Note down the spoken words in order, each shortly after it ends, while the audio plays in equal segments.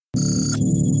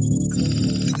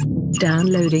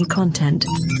Downloading content.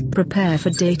 Prepare for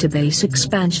database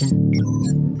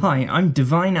expansion. Hi, I'm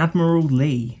Divine Admiral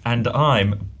Lee. And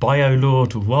I'm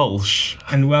Biolord Walsh.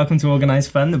 And welcome to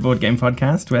Organised Fun, the board game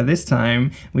podcast, where this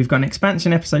time we've got an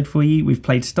expansion episode for you. We've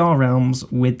played Star Realms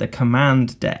with the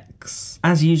Command decks.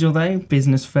 As usual, though,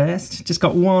 business first. Just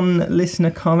got one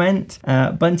listener comment.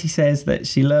 Bunty says that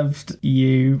she loved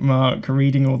you, Mark,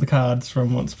 reading all the cards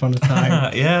from Once Upon a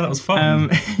Time. Yeah, that was fun.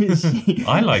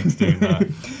 I liked doing that.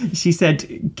 She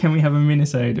said, can we have a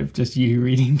minisode of just you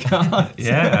reading cards?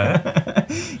 Yeah.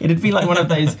 It'd be like one of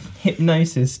those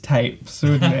hypnosis tapes,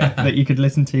 wouldn't it, that you could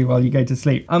listen to while you go to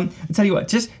sleep. I'll tell you what,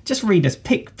 just read us.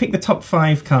 Pick the top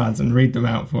 5 cards and read them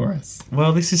out for us.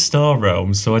 Well, this is Star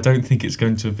Realms, so I don't think it's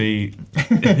going to be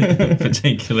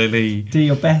particularly do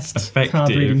your best effective. Card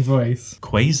reading voice.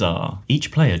 Quasar.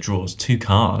 Each player draws 2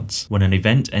 cards. When an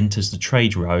event enters the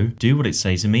trade row, do what it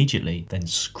says immediately, then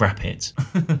scrap it.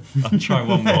 I'll try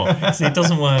one more. See, it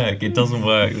doesn't work. It doesn't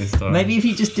work this time. Maybe if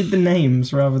you just did the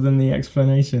names rather than the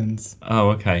explanations.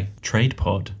 Oh, okay. Trade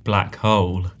pod, black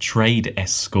hole, trade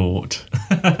escort.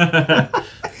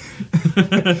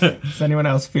 Is anyone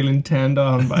else feeling turned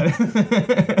on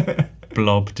by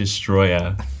Blob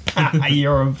destroyer.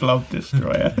 You're a blob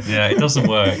destroyer. Yeah, it doesn't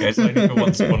work. It's only for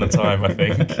Once Upon a Time, I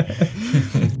think.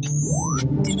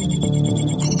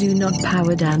 Do not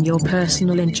power down your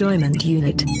personal enjoyment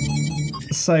unit.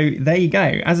 So there you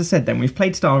go. As I said then, we've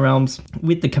played Star Realms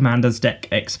with the Commander's Deck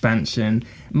expansion.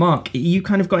 Mark, you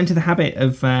kind of got into the habit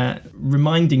of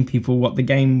reminding people what the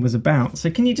game was about.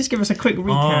 So can you just give us a quick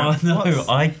recap? Oh, no,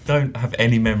 I don't have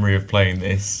any memory of playing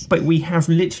this. But we have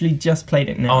literally just played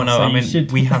it now. Oh, no, so I mean,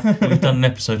 we've done an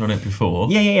episode on it before.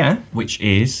 Yeah. Which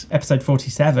is... episode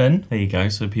 47. There you go,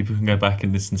 so people can go back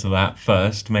and listen to that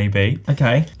first, maybe.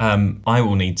 Okay. I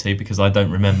will need to, because I don't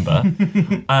remember.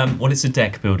 Well, it's a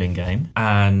deck building game.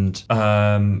 And,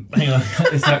 hang on,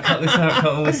 cut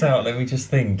all this out, let me just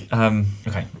think.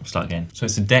 Okay, start again. So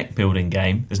it's a deck building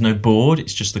game. There's no board,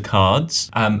 it's just the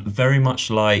cards. Very much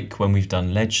like when we've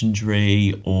done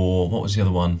Legendary, or what was the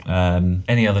other one?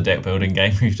 Any other deck building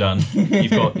game we've done.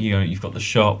 You've got the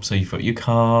shop, so you've got your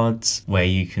cards where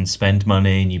you can spend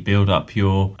money and you build up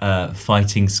your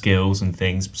fighting skills and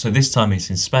things. So this time it's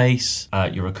in space.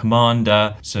 You're a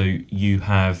commander, so you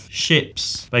have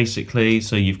ships, basically.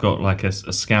 So you've got like a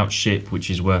scout ship, which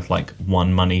is worth like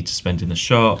 1 money to spend in the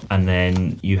shop, and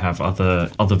then you have other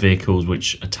vehicles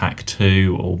which attack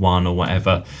 2 or 1 or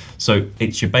whatever. So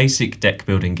it's your basic deck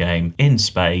building game in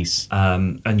space,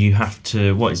 and you have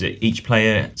to, each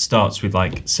player starts with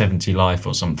like 70 life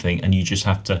or something, and you just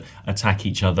have to attack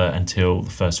each other until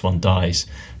the first one dies.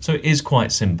 So it is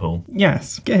quite simple.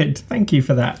 Yes, good. Thank you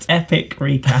for that epic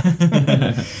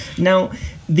recap. Now,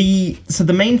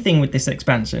 the main thing with this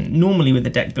expansion, normally with a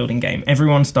deck building game,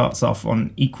 everyone starts off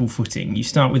on equal footing. You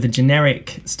start with a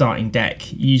generic starting deck,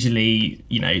 usually,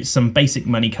 some basic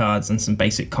money cards and some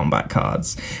basic combat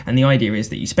cards. And the idea is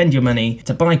that you spend your money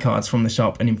to buy cards from the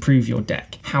shop and improve your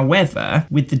deck. However,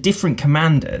 with the different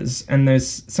commanders, and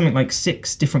there's something like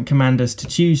 6 different commanders to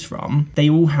choose from, they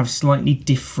all have slightly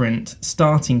different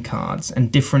starting cards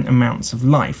and different amounts of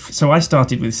life. So I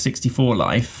started with 64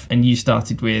 life and you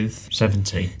started with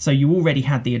 70. So you already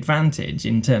had the advantage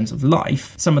in terms of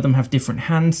life. Some of them have different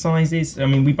hand sizes. I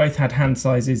mean, we both had hand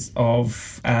sizes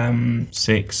of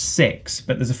 6,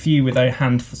 but there's a few with a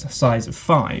hand size of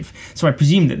 5. So I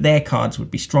presume that their cards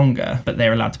would be stronger, but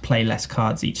they're allowed to play less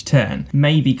cards each turn.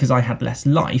 Maybe because I had less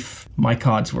life, my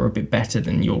cards were a bit better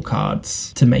than your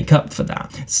cards to make up for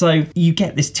that. So you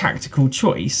get this tactical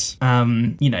choice.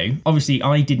 Obviously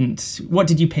I didn't... What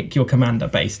did you pick your commander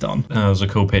based on? That was a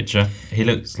cool picture. He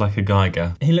looks like a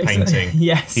Geiger painting.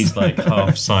 Yes. He's like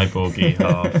half cyborgy,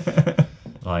 half...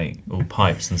 like all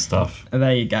pipes and stuff.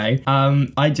 There you go.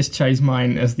 I just chose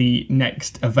mine as the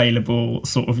next available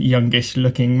sort of youngish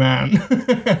looking man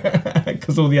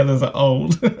because all the others are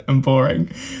old and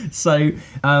boring. So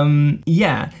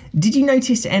yeah, did you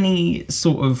notice any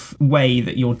sort of way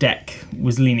that your deck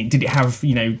was leaning? Did it have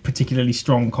particularly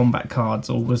strong combat cards,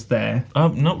 or was there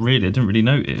not really? I didn't really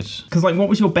notice. Because what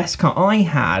was your best card? I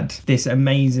had this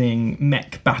amazing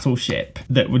mech battleship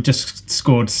that would just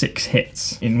scored 6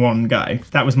 hits in one go.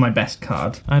 That was my best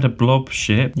card. I had a blob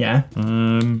ship. Yeah.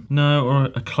 Or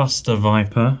a cluster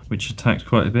viper, which attacked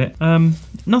quite a bit.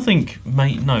 Nothing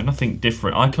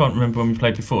different. I can't remember when we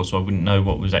played before, so I wouldn't know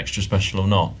what was extra special or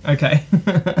not. Okay.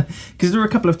 Because there were a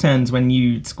couple of turns when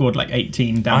you scored like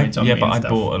 18 damage on me. Yeah, but and I stuff.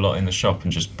 bought a lot in the shop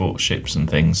and just bought ships and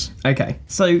things. Okay.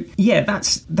 So yeah,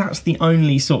 that's the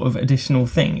only sort of additional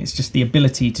thing. It's just the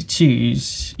ability to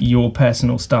choose your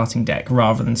personal starting deck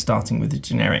rather than starting with a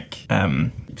generic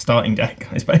starting deck,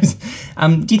 I suppose.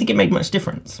 Do you think it made much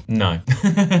difference? No.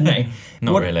 No.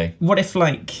 Not really. What if,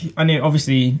 like, I know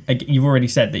obviously you've already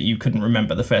said that you couldn't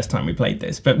remember the first time we played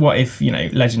this, but what if,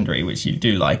 Legendary, which you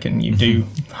do like and you do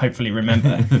hopefully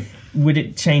remember, would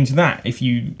it change that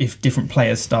if different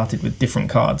players started with different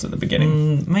cards at the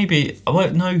beginning? Maybe.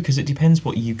 Well, no, because it depends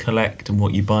what you collect and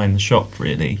what you buy in the shop,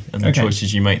 really, and the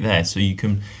choices you make there. So you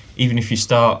can, even if you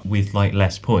start with like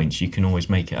less points, you can always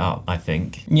make it up, I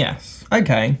think. Yes.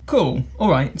 Okay, cool. All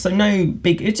right. So no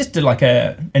big, it's just like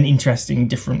an interesting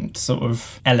different sort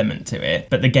of element to it,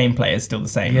 but the gameplay is still the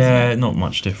same. Yeah, not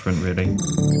much different, really.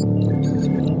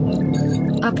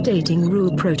 Updating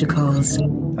rule protocols.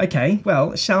 Okay,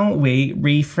 well, shall we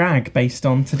refrag based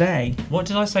on today? What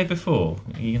did I say before?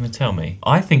 Are you going to tell me?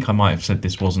 I think I might have said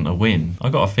this wasn't a win. I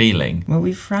got a feeling. Well,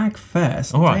 we frag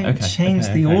first. All right, Don't okay. change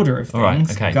the order of things. All right,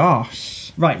 okay.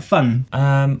 Gosh. Right, fun.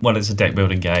 Well, it's a deck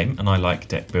building game, and I like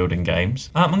deck building games.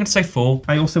 I'm going to say 4.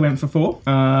 I also went for 4.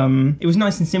 It was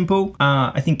nice and simple.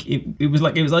 I think it was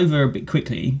over a bit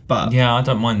quickly, but... Yeah, I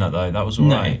don't mind that, though. That was all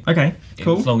right. Okay,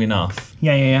 cool. It was long enough.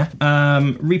 Yeah.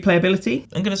 Replayability?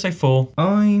 I'm going to say 4.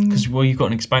 Because, well, you've got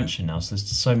an expansion now, so there's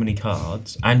so many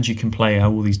cards, and you can play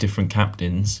all these different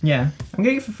captains. Yeah. I'm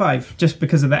going to go for 5, just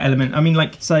because of that element. I mean,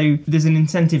 like, so there's an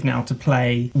incentive now to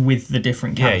play with the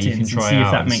different captains you can try and see if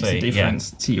out that and makes a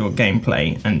difference to your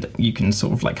gameplay, and you can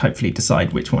sort of, like, hopefully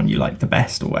decide which one you like the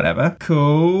best or whatever.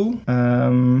 Cool.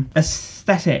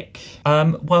 Aesthetic.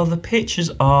 Well, the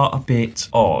pictures are a bit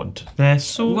odd. They're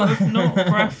sort of not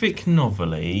graphic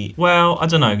novel-y. Well, I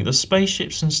don't know. The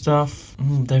spaceships and stuff,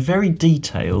 they're very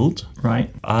detailed.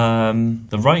 Right.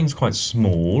 The writing's quite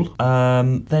small.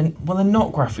 They're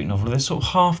not graphic novel. They're sort of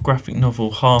half graphic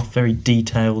novel, half very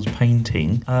detailed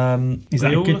painting. Is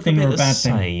that a good thing or a bad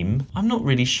thing? I'm not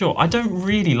really sure. I don't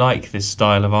really like this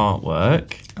style of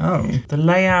artwork. Oh. The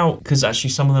layout, because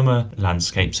actually some of them are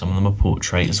landscape, some of them are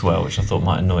portrait as well, which I thought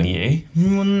might annoy you.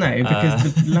 Well, no,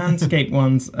 because the landscape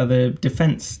ones are the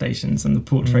defence stations and the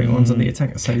portrait ones are the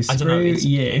attack. So I don't know.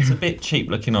 you. It's a bit cheap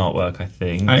looking artwork, I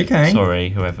think. Okay. Sorry,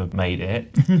 whoever made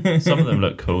it. Some of them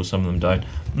look cool, some of them don't.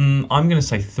 I'm going to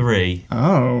say 3.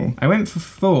 Oh, I went for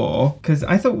 4 because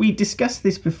I thought we discussed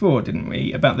this before, didn't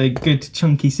we? About the good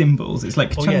chunky symbols. It's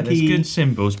like chunky. Yeah, there's good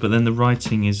symbols, but then the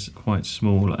writing is quite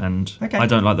small, and I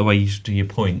don't like the way you do your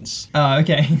points. Oh,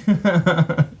 okay.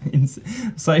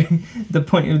 So the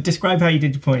point. Describe how you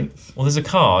did your points. Well, there's a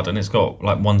card, and it's got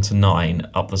like 1 to 9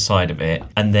 up the side of it,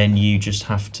 and then you just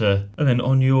have to. And then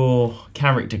on your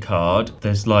character card,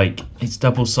 there's like it's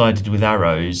double-sided with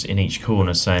arrows in each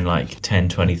corner, saying like 10,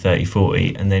 20, 30,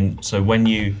 40, and then so when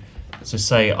you. So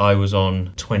say I was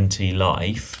on 20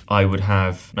 life, I would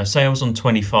have... No, say I was on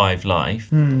 25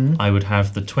 life, I would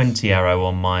have the 20 arrow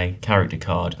on my character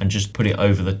card and just put it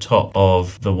over the top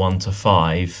of the 1 to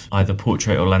 5, either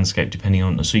portrait or landscape, depending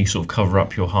on... So you sort of cover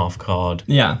up your half card.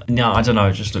 Yeah. No, I don't know,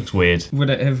 it just looks weird. Would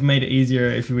it have made it easier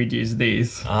if we'd used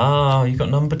these? Ah, you got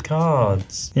numbered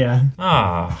cards. Yeah.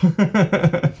 Ah.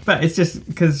 But it's just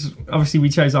because obviously we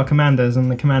chose our commanders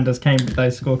and the commanders came with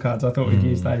those scorecards. I thought we'd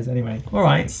use those anyway. All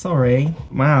right, sorry.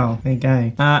 Wow, there you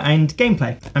go. And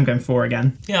gameplay. I'm going 4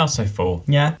 again. Yeah, I'll say 4.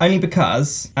 Yeah, only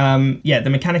because, the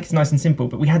mechanic is nice and simple,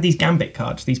 but we had these Gambit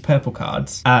cards, these purple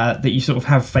cards, that you sort of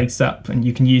have face up and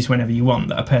you can use whenever you want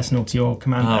that are personal to your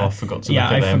commander. Oh, I forgot to look at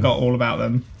them. Yeah, I forgot all about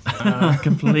them. I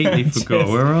completely forgot.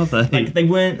 Where are they? Like they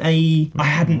weren't I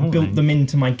hadn't built them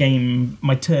into my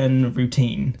turn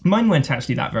routine. Mine weren't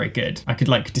actually that very good. I could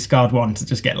like discard 1 to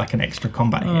just get like an extra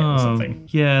combat hit or something.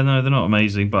 Yeah, no, they're not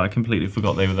amazing, but I completely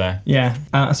forgot they were there. Yeah.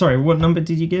 Sorry, what number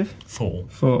did you give? 4.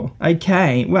 4.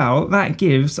 Okay, well, that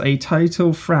gives a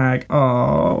total frag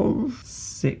of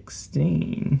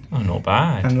 16. Oh, not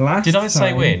bad. And last Did I say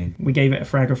time win? We gave it a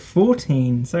frag of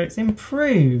 14, so it's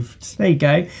improved. There you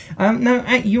go. No,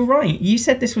 you're right. You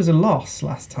said this was a loss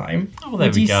last time. Oh, well, there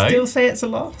we go. Would you still say it's a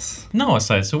loss? No, I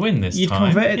say it's a win this You'd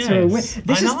time. convert it to a win.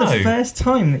 This is the first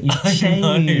time that you've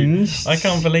changed. I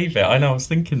can't believe it. I know, I was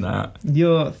thinking that.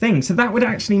 Your thing. So that would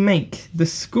actually make the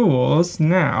scores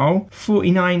now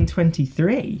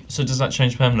 49-23. So does that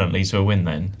change permanently to a win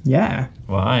then? Yeah.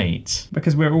 Right.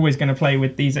 Because we're always going to play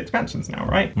with these expansions now,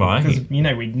 right? Right. Because,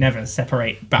 we'd never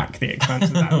separate back the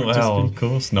expansions. Of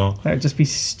course not. That would just be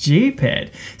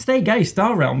stupid. So there you go,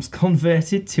 Star Realms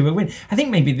converted to a win. I think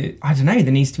maybe,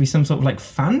 there needs to be some sort of like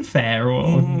fanfare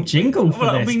or jingle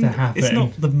for this to happen. It's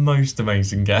not the most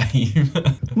amazing game,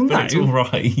 but it's all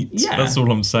right. Yeah. That's all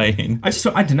I'm saying. I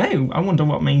don't know. I wonder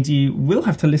what made you... We'll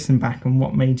have to listen back and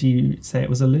what made you say it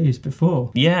was a lose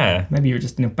before. Yeah. Maybe you were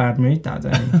just in a bad mood that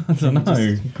day. I don't know.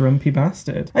 Grumpy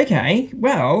bastard. Okay,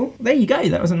 Well, there you go.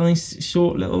 That was a nice,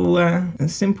 short little,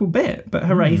 simple bit. But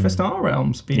hooray for Star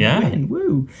Realms being a win.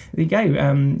 Woo. There you go.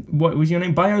 What was your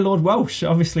name? BioLord Welsh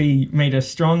obviously made a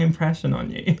strong impression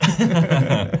on you.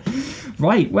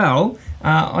 Right, well,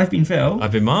 I've been Phil.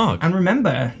 I've been Mark. And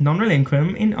remember, non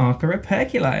relinquum in arca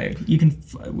reperculo. You can.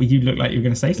 You look like you were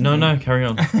going to say something. No, carry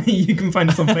on. You can find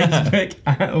us on Facebook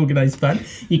at Organised Fun.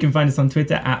 You can find us on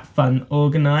Twitter at Fun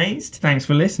Organised. Thanks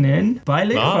for listening. Bye,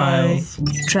 Luke Bye. Files.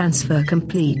 Transfer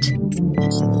complete.